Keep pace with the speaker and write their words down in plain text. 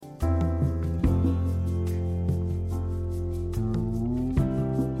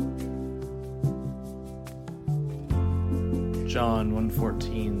John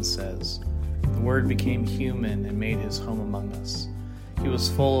 1:14 says, "The Word became human and made his home among us. He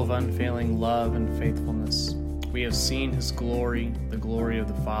was full of unfailing love and faithfulness. We have seen his glory, the glory of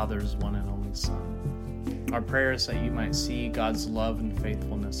the Father's one and only Son." Our prayer is that you might see God's love and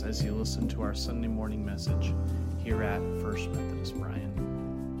faithfulness as you listen to our Sunday morning message here at First Methodist Bryan.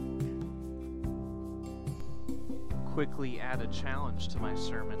 Quickly add a challenge to my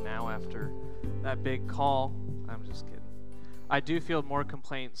sermon now after that big call. I'm just kidding. I do field more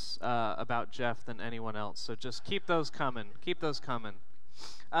complaints about Jeff than anyone else, so just keep those coming. Keep those coming.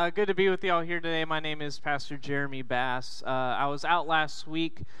 Good to be with y'all here today. My name is Pastor Jeremy Bass. I was out last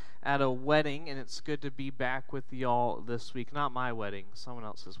week at a wedding, and it's good to be back with y'all this week. Not my wedding, someone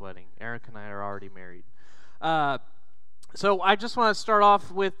else's wedding. Eric and I are already married. So I just want to start off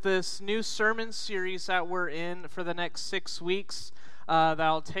with this new sermon series that we're in for the next 6 weeks.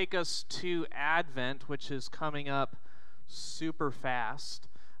 That'll take us to Advent, which is coming up super fast.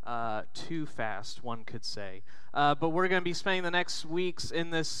 Too fast, one could say. But we're going to be spending the next weeks in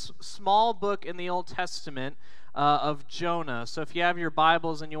this small book in the Old Testament of Jonah. So if you have your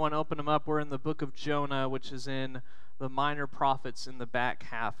Bibles and you want to open them up, we're in the book of Jonah, which is in the Minor Prophets in the back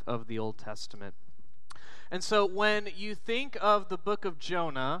half of the Old Testament. And so when you think of the book of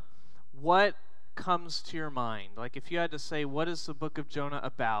Jonah, what comes to your mind? Like if you had to say, what is the book of Jonah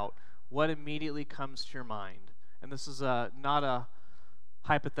about? What immediately comes to your mind? And this is not a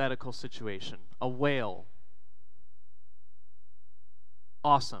hypothetical situation. A whale.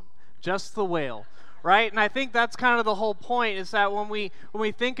 Awesome. Just the whale, right? And I think that's kind of the whole point, is that when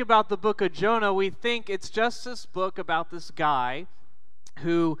we think about the book of Jonah, we think it's just this book about this guy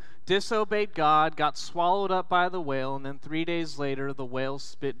who disobeyed God, got swallowed up by the whale, and then 3 days later, the whale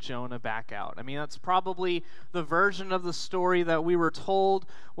spit Jonah back out. I mean, that's probably the version of the story that we were told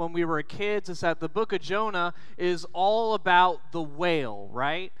when we were kids, is that the book of Jonah is all about the whale,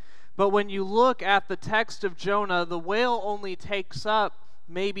 right? But when you look at the text of Jonah, the whale only takes up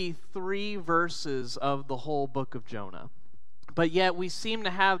maybe 3 verses of the whole book of Jonah. But yet we seem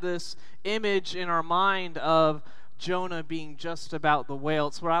to have this image in our mind of Jonah being just about the whale.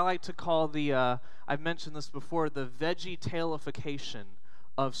 It's what I like to call I've mentioned this before, the veggie-tailification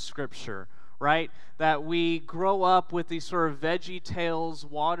of Scripture, right? That we grow up with these sort of veggie tales,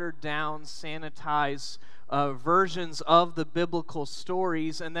 watered down, sanitized versions of the biblical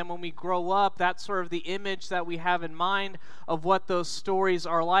stories, and then when we grow up, that's sort of the image that we have in mind of what those stories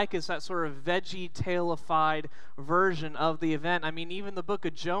are like, is that sort of veggie-tailified version of the event. I mean, even the book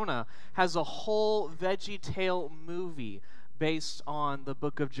of Jonah has a whole veggie-tale movie based on the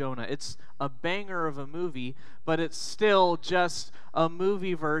book of Jonah. It's a banger of a movie, but it's still just a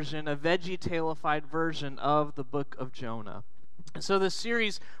movie version, a veggie-tailified version of the book of Jonah. So this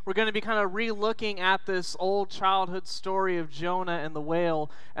series, we're going to be kind of re-looking at this old childhood story of Jonah and the whale,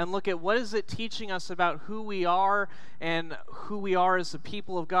 and look at what is it teaching us about who we are and who we are as the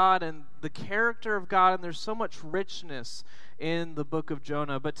people of God and the character of God. And there's so much richness in the book of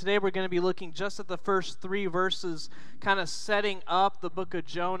Jonah. But today we're going to be looking just at the first 3 verses, kind of setting up the book of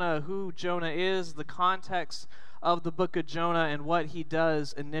Jonah, who Jonah is, the context of the book of Jonah, and what he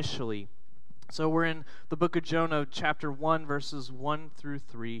does initially. So we're in the book of Jonah, chapter 1, verses 1 through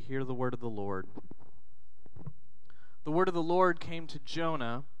 3. Hear the word of the Lord. The word of the Lord came to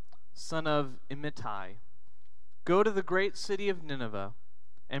Jonah, son of Amittai. Go to the great city of Nineveh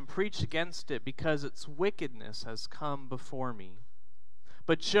and preach against it, because its wickedness has come before me.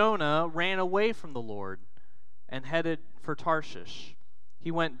 But Jonah ran away from the Lord and headed for Tarshish.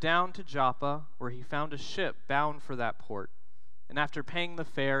 He went down to Joppa, where he found a ship bound for that port. And after paying the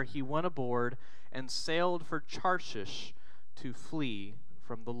fare, he went aboard and sailed for Tarshish to flee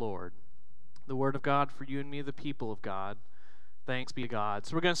from the Lord. The word of God for you and me, the people of God. Thanks be to God.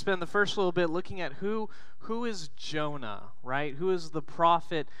 So we're going to spend the first little bit looking at who is Jonah, right? Who is the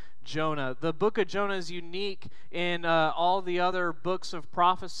prophet Jonah? The book of Jonah is unique in all the other books of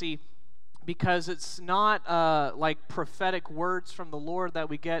prophecy, because it's not like prophetic words from the Lord that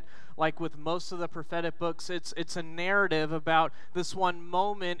we get like with most of the prophetic books. It's a narrative about this one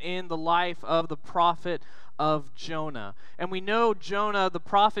moment in the life of the prophet of Jonah. And we know Jonah the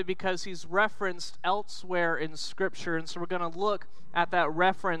prophet because he's referenced elsewhere in Scripture. And so we're going to look at that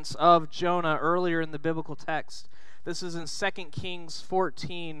reference of Jonah earlier in the biblical text. This is in 2 Kings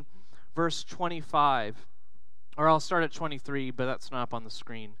 14, verse 25. Or I'll start at 23, but that's not up on the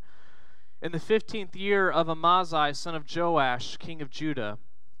screen. In the 15th year of Amaziah, son of Joash, king of Judah,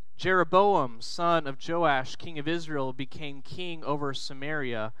 Jeroboam, son of Joash, king of Israel, became king over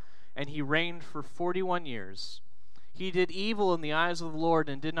Samaria, and he reigned for 41 years. He did evil in the eyes of the Lord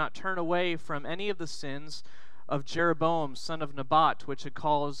and did not turn away from any of the sins of Jeroboam, son of Nebat, which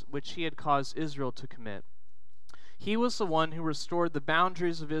he had caused Israel to commit. He was the one who restored the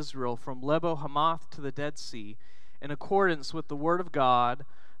boundaries of Israel from Lebo Hamath to the Dead Sea, in accordance with the word of God,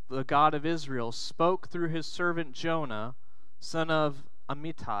 the God of Israel, spoke through his servant Jonah, son of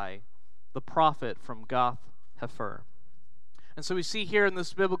Amittai, the prophet from Gath Hepher. And so we see here in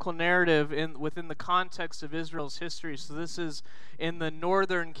this biblical narrative within the context of Israel's history. So this is in the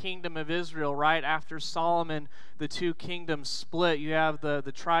northern kingdom of Israel, right after Solomon, the two kingdoms split. You have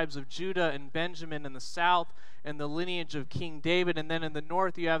the tribes of Judah and Benjamin in the south, and the lineage of King David. And then in the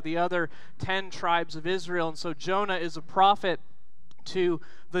north, you have the other 10 tribes of Israel. And so Jonah is a prophet to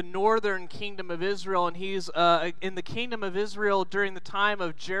the northern kingdom of Israel, and he's in the kingdom of Israel during the time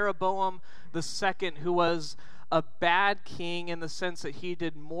of Jeroboam II, who was a bad king in the sense that he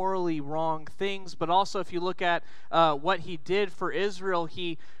did morally wrong things, but also if you look at what he did for Israel,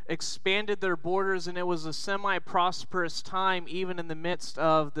 he expanded their borders, and it was a semi-prosperous time even in the midst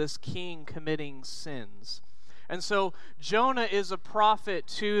of this king committing sins. And so Jonah is a prophet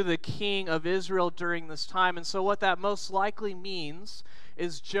to the king of Israel during this time. And so what that most likely means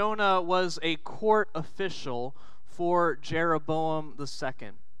is Jonah was a court official for Jeroboam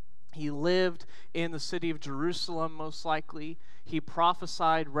II. He lived in the city of Jerusalem, most likely. He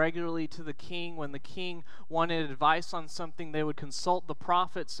prophesied regularly to the king. When the king wanted advice on something, they would consult the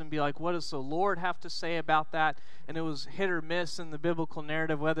prophets and be like, what does the Lord have to say about that? And it was hit or miss in the biblical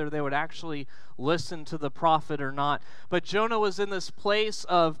narrative whether they would actually listen to the prophet or not. But Jonah was in this place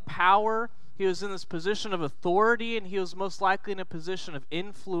of power. He was in this position of authority, and he was most likely in a position of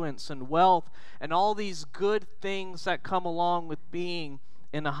influence and wealth and all these good things that come along with being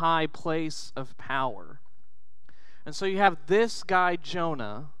in a high place of power. And so you have this guy,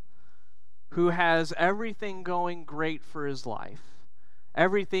 Jonah, who has everything going great for his life,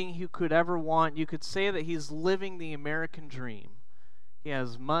 everything he could ever want. You could say that he's living the American dream. He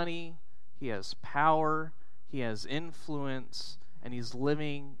has money, he has power, he has influence, and he's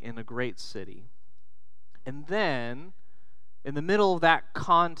living in a great city. And then, in the middle of that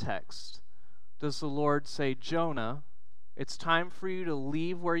context, does the Lord say, Jonah, it's time for you to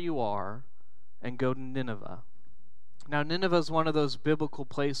leave where you are and go to Nineveh. Now, Nineveh is one of those biblical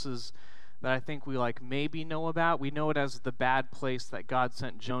places that I think we maybe know about. We know it as the bad place that God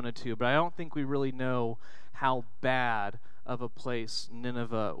sent Jonah to, but I don't think we really know how bad of a place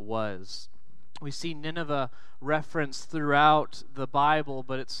Nineveh was. We see Nineveh referenced throughout the Bible,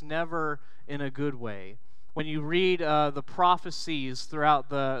 but it's never in a good way. When you read the prophecies throughout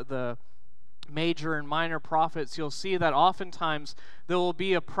the major and minor prophets, you'll see that oftentimes there will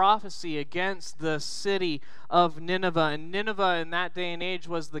be a prophecy against the city of Nineveh. And Nineveh in that day and age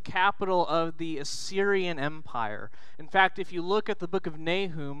was the capital of the Assyrian Empire. In fact, if you look at the book of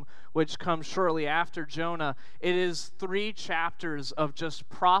Nahum, which comes shortly after Jonah, it is 3 chapters of just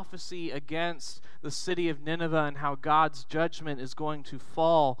prophecy against the city of Nineveh and how God's judgment is going to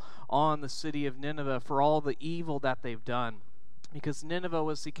fall on the city of Nineveh for all the evil that they've done. Because Nineveh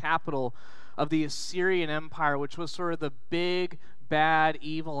was the capital of the Assyrian Empire, which was sort of the big, bad,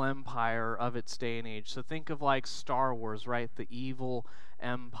 evil empire of its day and age. So think of Star Wars, right? The evil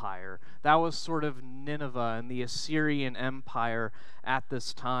empire. That was sort of Nineveh and the Assyrian Empire at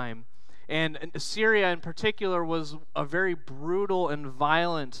this time. And Assyria in particular was a very brutal and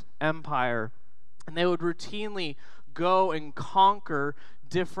violent empire. And they would routinely go and conquer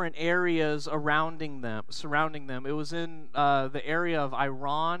different areas surrounding them. It was in the area of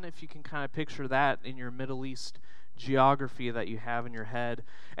Iran, if you can kind of picture that in your Middle East geography that you have in your head.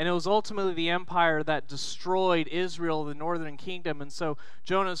 And it was ultimately the empire that destroyed Israel, the northern kingdom. And so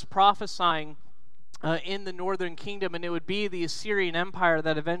Jonah's prophesying in the northern kingdom, and it would be the Assyrian Empire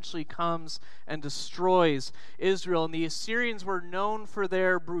that eventually comes and destroys Israel. And the Assyrians were known for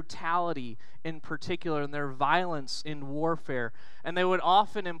their brutality in particular and their violence in warfare. And they would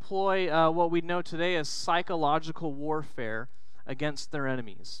often employ what we know today as psychological warfare against their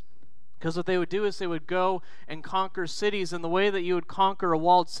enemies. Because what they would do is they would go and conquer cities, and the way that you would conquer a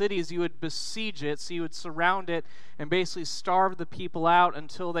walled city is you would besiege it, so you would surround it and basically starve the people out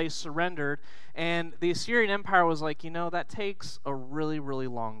until they surrendered. And the Assyrian Empire was like, that takes a really, really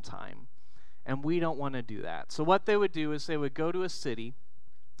long time, and we don't want to do that. So what they would do is they would go to a city,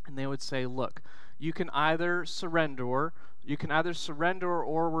 and they would say, look, you can either surrender,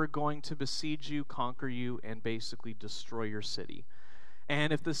 or we're going to besiege you, conquer you, and basically destroy your city.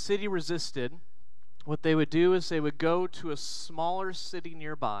 And if the city resisted, what they would do is they would go to a smaller city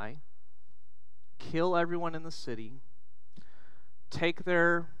nearby, kill everyone in the city, take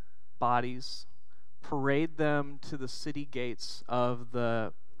their bodies, parade them to the city gates of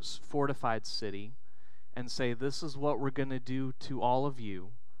the fortified city, and say, this is what we're going to do to all of you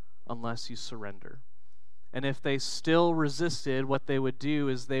unless you surrender. And if they still resisted, what they would do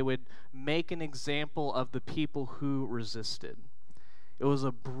is they would make an example of the people who resisted. It was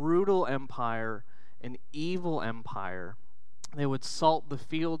a brutal empire, an evil empire. They would salt the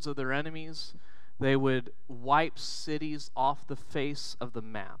fields of their enemies. They would wipe cities off the face of the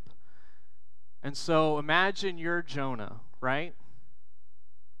map. And so imagine you're Jonah, right?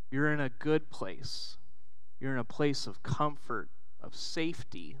 You're in a good place. You're in a place of comfort, of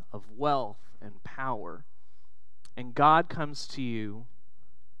safety, of wealth and power. And God comes to you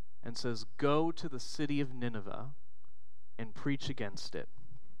and says, go to the city of Nineveh and preach against it.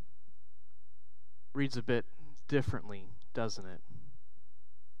 Reads a bit differently, doesn't it?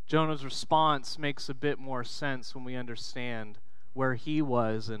 Jonah's response makes a bit more sense when we understand where he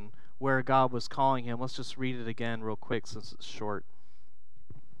was and where God was calling him. Let's just read it again real quick since it's short.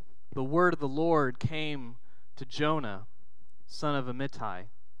 The word of the Lord came to Jonah, son of Amittai.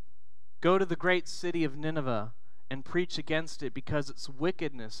 Go to the great city of Nineveh and preach against it, because its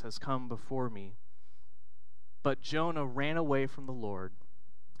wickedness has come before me. But Jonah ran away from the Lord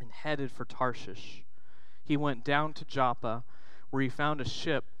and headed for Tarshish. He went down to Joppa, where he found a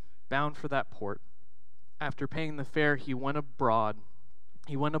ship bound for that port. After paying the fare, he went aboard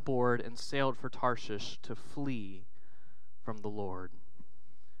and sailed for Tarshish to flee from the Lord.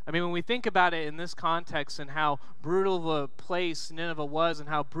 I mean, when we think about it in this context and how brutal of a place Nineveh was and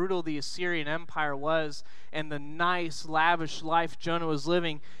how brutal the Assyrian Empire was and the nice, lavish life Jonah was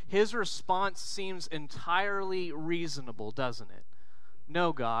living, his response seems entirely reasonable, doesn't it?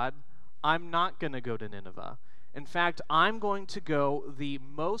 No, God, I'm not going to go to Nineveh. In fact, I'm going to go the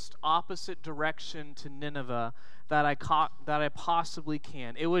most opposite direction to Nineveh that I possibly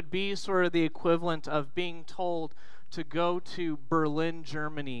can. It would be sort of the equivalent of being told to go to Berlin,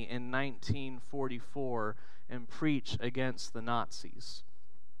 Germany in 1944 and preach against the Nazis.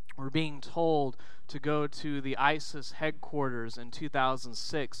 We're being told to go to the ISIS headquarters in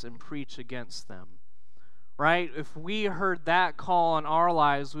 2006 and preach against them. Right? If we heard that call on our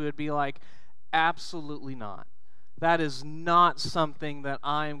lives, we would be like, absolutely not. That is not something that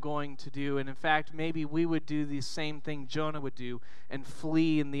I am going to do. And in fact, maybe we would do the same thing Jonah would do and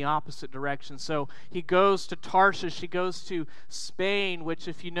flee in the opposite direction. So he goes to Tarshish. He goes to Spain, which,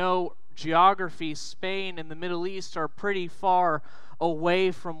 if you know geography, Spain and the Middle East are pretty far away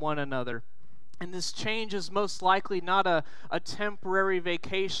from one another. And this change is most likely not a temporary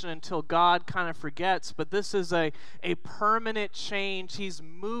vacation until God kind of forgets, but this is a permanent change. He's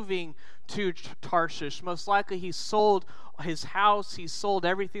moving to Tarshish. Most likely he sold his house, he sold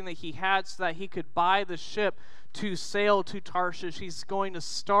everything that he had so that he could buy the ship to sail to Tarshish. He's going to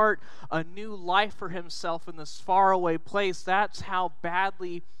start a new life for himself in this faraway place. That's how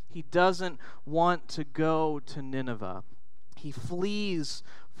badly he doesn't want to go to Nineveh. He flees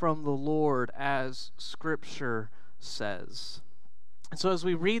from the Lord, as Scripture says. And so as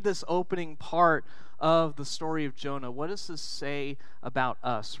we read this opening part of the story of Jonah, what does this say about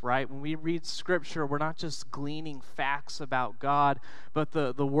us, right? When we read Scripture, we're not just gleaning facts about God, but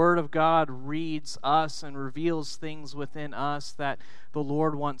the Word of God reads us and reveals things within us that the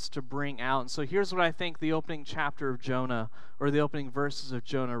Lord wants to bring out. And so here's what I think the opening chapter of Jonah, or the opening verses of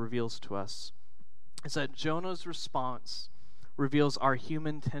Jonah, reveals to us. It's that Jonah's response reveals our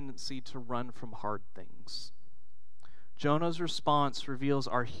human tendency to run from hard things. Jonah's response reveals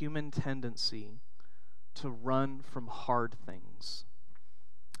our human tendency to run from hard things.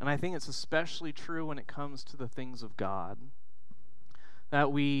 And I think it's especially true when it comes to the things of God.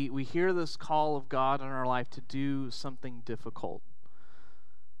 That we hear this call of God in our life to do something difficult.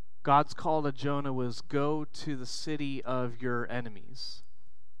 God's call to Jonah was, go to the city of your enemies.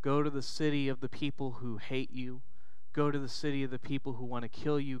 Go to the city of the people who hate you. Go to the city of the people who want to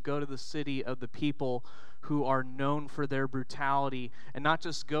kill you. Go to the city of the people who are known for their brutality. And not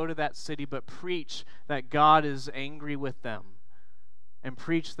just go to that city, but preach that God is angry with them. And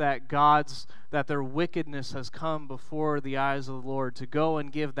preach that their wickedness has come before the eyes of the Lord. To go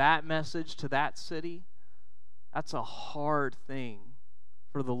and give that message to that city, that's a hard thing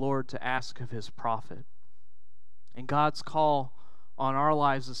for the Lord to ask of his prophet. And God's call on our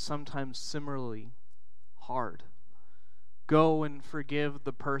lives is sometimes similarly hard. Go and forgive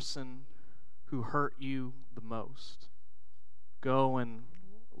the person who hurt you the most. Go and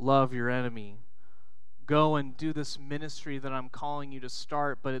love your enemy. Go and do this ministry that I'm calling you to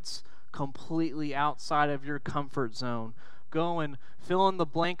start, but it's completely outside of your comfort zone. Go and fill in the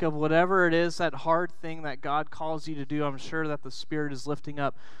blank of whatever it is, that hard thing that God calls you to do. I'm sure that the Spirit is lifting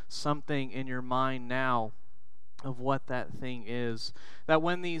up something in your mind now. of what that thing is. That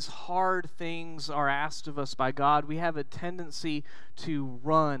when these hard things are asked of us by God, we have a tendency to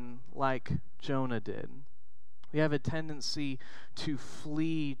run like Jonah did. We have a tendency to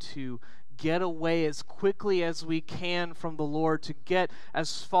flee, to get away as quickly as we can from the Lord, to get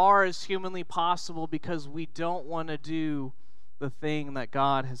as far as humanly possible because we don't want to do the thing that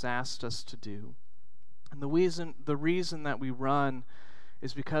God has asked us to do. And the reason that we run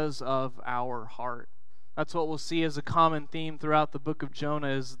is because of our heart. That's what we'll see as a common theme throughout the book of Jonah,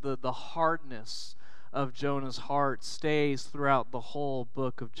 is the hardness of Jonah's heart stays throughout the whole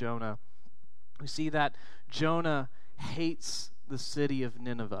book of Jonah. We see that Jonah hates the city of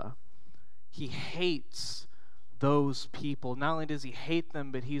Nineveh. He hates those people. Not only does he hate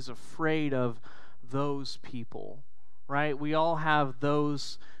them, but he's afraid of those people, right? We all have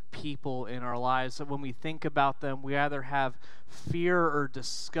those people in our lives that when we think about them, we either have fear or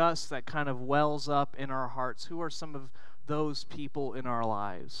disgust that kind of wells up in our hearts. Who are some of those people in our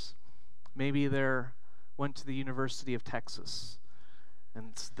lives? Maybe they went to the University of Texas,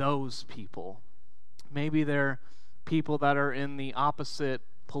 and it's those people. Maybe they're people that are in the opposite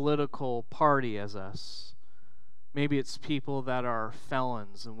political party as us. Maybe it's people that are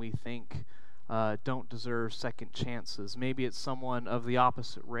felons and we think don't deserve second chances. Maybe it's someone of the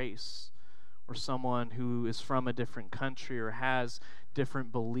opposite race, or someone who is from a different country or has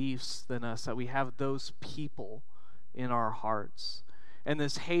different beliefs than us, that we have those people in our hearts. And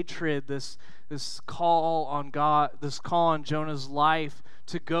this hatred, this call on God, this call on Jonah's life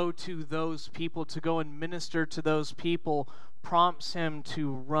to go to those people, to go and minister to those people, prompts him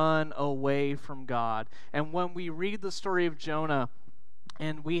to run away from God. And when we read the story of Jonah,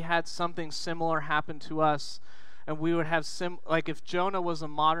 and we had something similar happen to us, and we would have like if Jonah was a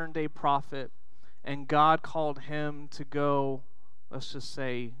modern day prophet, and God called him to go, let's just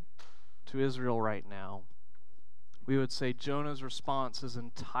say, to Israel right now, we would say Jonah's response is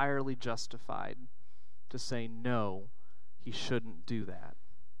entirely justified to say no, he shouldn't do that.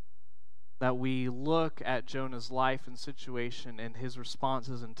 That we look at Jonah's life and situation, and his response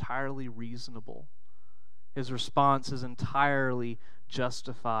is entirely reasonable. His response is entirely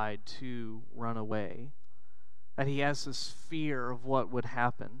justified to run away. That he has this fear of what would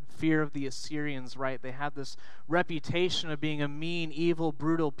happen. Fear of the Assyrians, right? They had this reputation of being a mean, evil,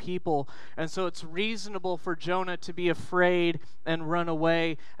 brutal people. And so it's reasonable for Jonah to be afraid and run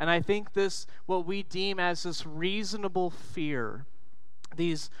away. And I think this, what we deem as this reasonable fear,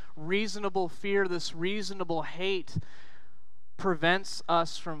 this reasonable hate, prevents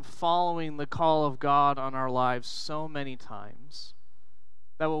us from following the call of God on our lives so many times.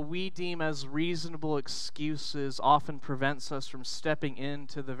 That what we deem as reasonable excuses often prevents us from stepping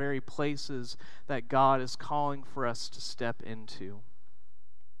into the very places that God is calling for us to step into.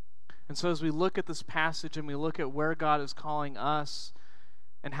 And so as we look at this passage and we look at where God is calling us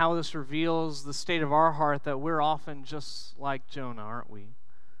and how this reveals the state of our heart, that we're often just like Jonah, aren't we?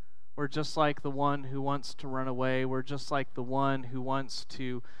 We're just like the one who wants to run away. We're just like the one who wants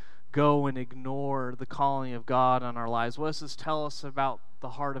to go and ignore the calling of God on our lives. What does this tell us about the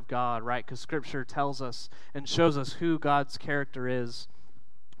heart of God, right? Because Scripture tells us and shows us who God's character is.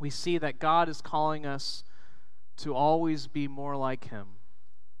 We see that God is calling us to always be more like Him.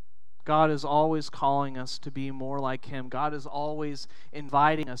 God is always calling us to be more like Him. God is always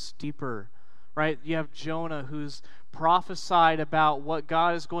inviting us deeper, right? You have Jonah, who's prophesied about what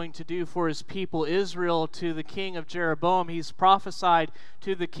God is going to do for His people Israel to the king of Jeroboam. He's prophesied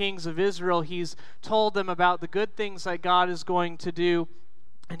to the kings of Israel. He's told them about the good things that God is going to do.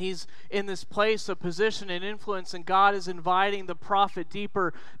 And he's in this place of position and influence, and God is inviting the prophet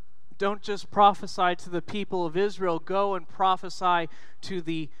deeper. Don't just prophesy to the people of Israel. Go and prophesy to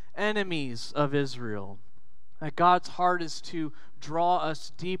the enemies of Israel. That God's heart is to draw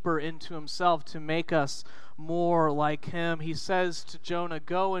us deeper into Himself, to make us more like Him. He says to Jonah,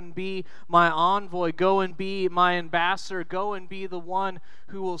 go and be my envoy, go and be my ambassador, go and be the one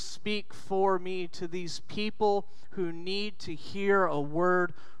who will speak for me to these people who need to hear a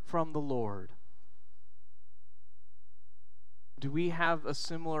word from the Lord. Do we have a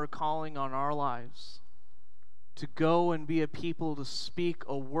similar calling on our lives? To go and be a people to speak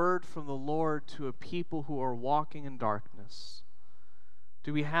a word from the Lord to a people who are walking in darkness?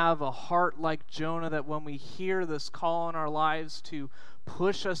 Do we have a heart like Jonah, that when we hear this call in our lives to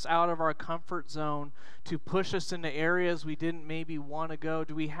push us out of our comfort zone, to push us into areas we didn't maybe want to go?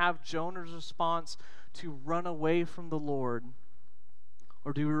 Do we have Jonah's response to run away from the Lord?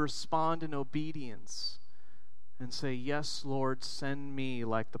 Or do we respond in obedience and say, yes, Lord, send me,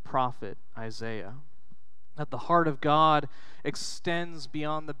 like the prophet Isaiah? that the heart of God extends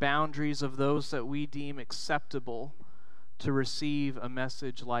beyond the boundaries of those that we deem acceptable to receive a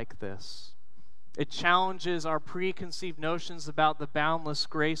message like this. It challenges our preconceived notions about the boundless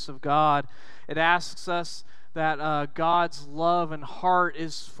grace of God. It asks us that God's love and heart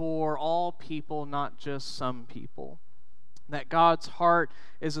is for all people, not just some people. That God's heart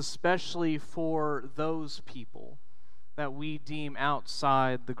is especially for those people that we deem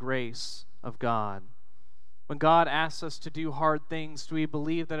outside the grace of God. When God asks us to do hard things, do we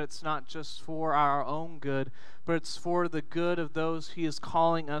believe that it's not just for our own good, but it's for the good of those He is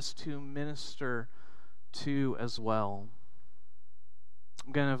calling us to minister to as well?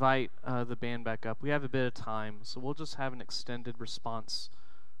 I'm going to invite the band back up. We have a bit of time, so we'll just have an extended response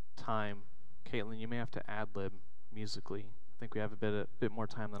time. Caitlin, you may have to ad-lib musically. I think we have a bit more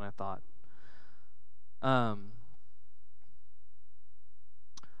time than I thought.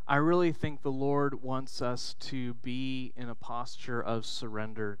 I really think the Lord wants us to be in a posture of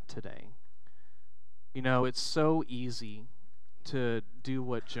surrender today. You know, it's so easy to do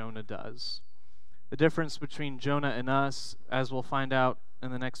what Jonah does. The difference between Jonah and us, as we'll find out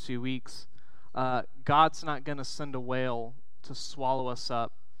in the next few weeks, God's not going to send a whale to swallow us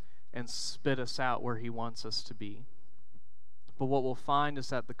up and spit us out where He wants us to be. But what we'll find is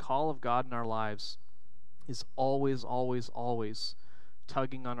that the call of God in our lives is always, always, always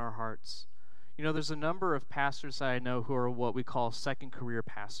tugging on our hearts. You know, there's a number of pastors that I know who are what we call second career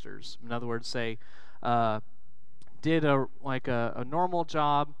pastors. In other words, say, did a normal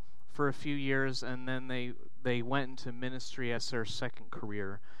job for a few years, and then they went into ministry as their second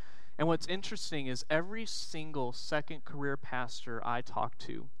career. And what's interesting is every single second career pastor I talk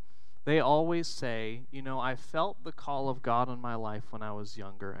to, they always say, you know, I felt the call of God on my life when I was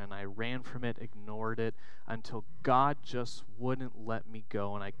younger, and I ran from it, ignored it, until God just wouldn't let me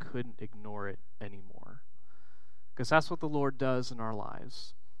go, and I couldn't ignore it anymore. Because that's what the Lord does in our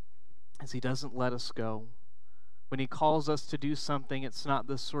lives, is He doesn't let us go. When He calls us to do something, it's not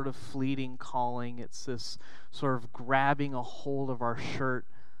this sort of fleeting calling. It's this sort of grabbing a hold of our shirt.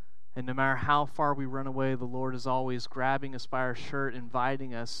 And no matter how far we run away, the Lord is always grabbing us by our shirt,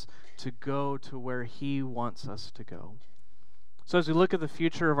 inviting us to go to where He wants us to go. So as we look at the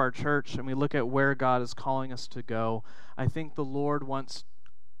future of our church and we look at where God is calling us to go, I think the Lord wants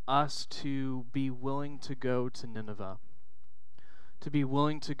us to be willing to go to Nineveh, to be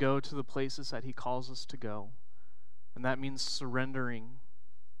willing to go to the places that He calls us to go. And that means surrendering.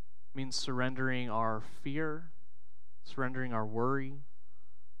 It means surrendering our fear, surrendering our worry,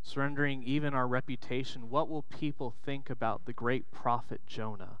 surrendering even our reputation. What will people think about the great prophet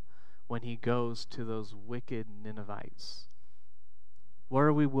Jonah when he goes to those wicked Ninevites? What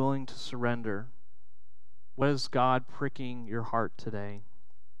are we willing to surrender? What is God pricking your heart today?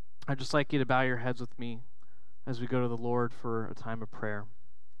 I'd just like you to bow your heads with me as we go to the Lord for a time of prayer.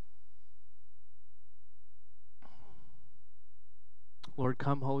 Lord,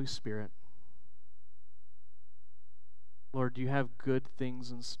 come, Holy Spirit. Lord, you have good things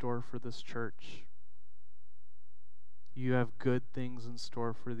in store for this church. You have good things in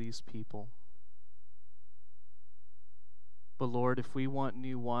store for these people. But Lord, if we want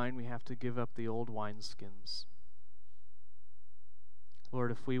new wine, we have to give up the old wineskins.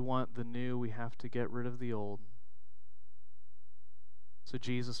 Lord, if we want the new, we have to get rid of the old. So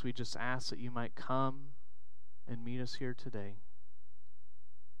Jesus, we just ask that you might come and meet us here today.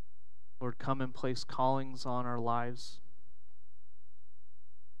 Lord, come and place callings on our lives.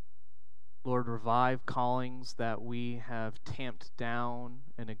 Lord, revive callings that we have tamped down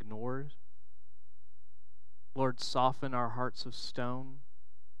and ignored. Lord, soften our hearts of stone.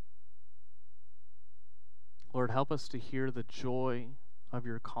 Lord, help us to hear the joy of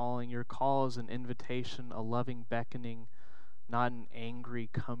your calling. Your call is an invitation, a loving beckoning, not an angry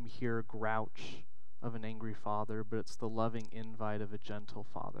come here grouch of an angry father, but it's the loving invite of a gentle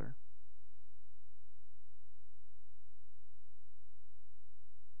father.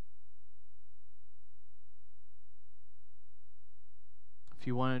 If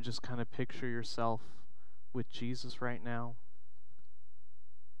you want to just kind of picture yourself with Jesus right now,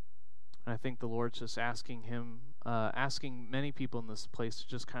 and I think the Lord's just asking many people in this place to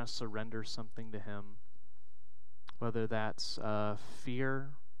just kind of surrender something to Him, whether that's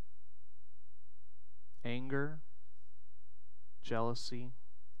fear, anger, jealousy,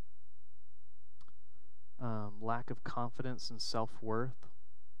 lack of confidence and self-worth,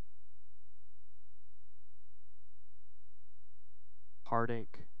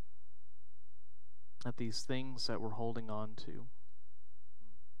 heartache, at these things that we're holding on to.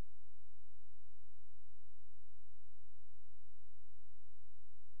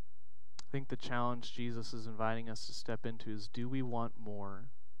 I think the challenge Jesus is inviting us to step into is, do we want more?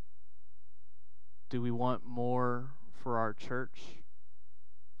 Do we want more for our church?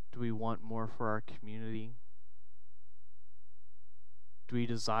 Do we want more for our community? Do we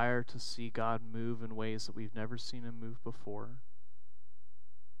desire to see God move in ways that we've never seen him move before?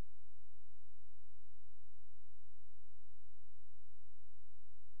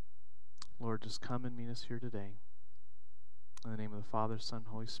 Lord, just come and meet us here today. In the name of the Father, Son,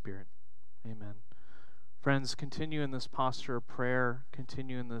 Holy Spirit. Amen. Friends, continue in this posture of prayer.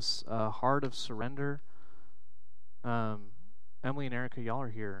 Continue in this heart of surrender. Emily and Erica, y'all are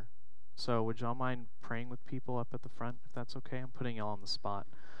here. So would y'all mind praying with people up at the front, if that's okay? I'm putting y'all on the spot.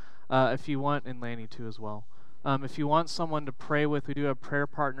 If you want, and Lanny too as well. If you want someone to pray with, we do have prayer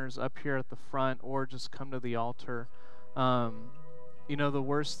partners up here at the front, or just come to the altar. You know, the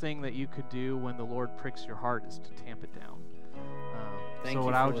worst thing that you could do when the Lord pricks your heart is to tamp it down. So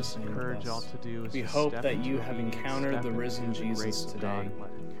what I would just encourage y'all to do is we hope that you have encountered the risen Jesus today.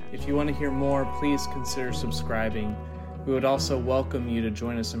 If you want to hear more, please consider subscribing. We would also welcome you to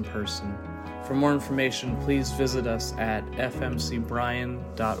join us in person. For more information, please visit us at fmcbryan.org.